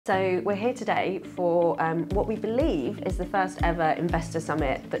So we're here today for what we believe is the first ever investor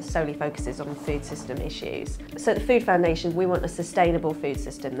summit that solely focuses on food system issues. So at the Food Foundation, we want a sustainable food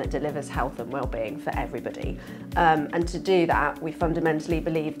system that delivers health and well-being for everybody. And to do that, we fundamentally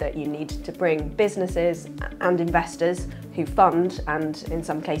believe that you need to bring businesses and investors who fund and in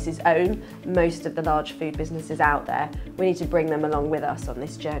some cases own most of the large food businesses out there. We need to bring them along with us on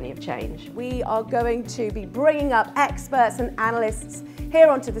this journey of change. We are going to be bringing up experts and analysts here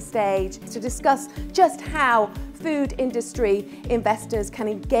onto the stage to discuss just how food industry investors can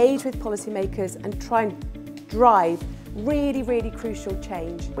engage with policymakers and try and drive really crucial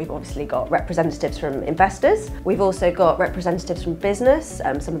change. We've obviously got representatives from investors, we've also got representatives from business,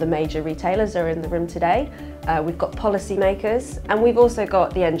 some of the major retailers are in the room today, we've got policymakers, and we've also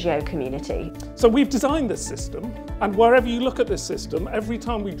got the NGO community. So we've designed this system, and wherever you look at this system, every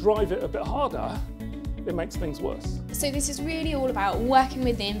time we drive it a bit harder, it makes things worse. So this is really all about working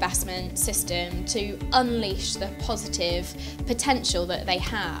with the investment system to unleash the positive potential that they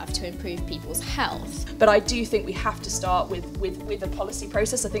have to improve people's health. But I do think we have to start with the policy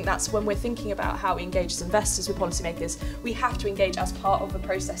process. I think that's when we're thinking about how we engage as investors with policymakers, we have to engage as part of the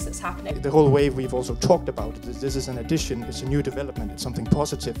process that's happening. The whole way we've also talked about it, this is an addition, it's a new development, it's something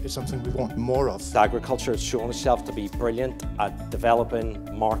positive, it's something we want more of. Agriculture has shown itself to be brilliant at developing,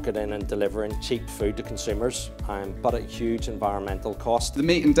 marketing and delivering cheap food to consumers, but at huge environmental cost. The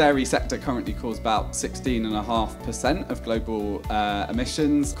meat and dairy sector currently causes about 16.5% of global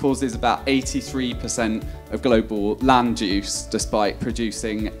emissions, causes about 83% of global land use, despite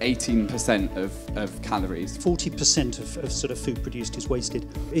producing 18% of calories. 40% of sort of food produced is wasted.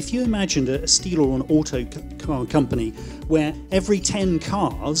 If you imagined a steel or an auto car company where every 10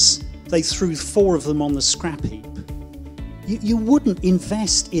 cars they threw 4 of them on the scrap heap, you wouldn't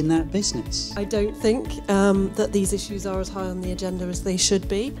invest in that business. I don't think that these issues are as high on the agenda as they should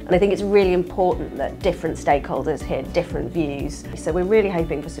be. And I think it's really important that different stakeholders hear different views. So we're really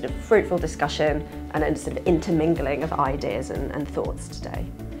hoping for sort of fruitful discussion and a sort of intermingling of ideas and thoughts today.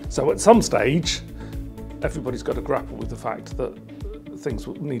 So at some stage, everybody's got to grapple with the fact that things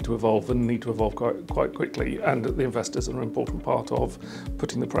need to evolve and need to evolve quite quickly, and the investors are an important part of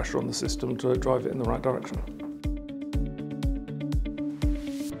putting the pressure on the system to drive it in the right direction.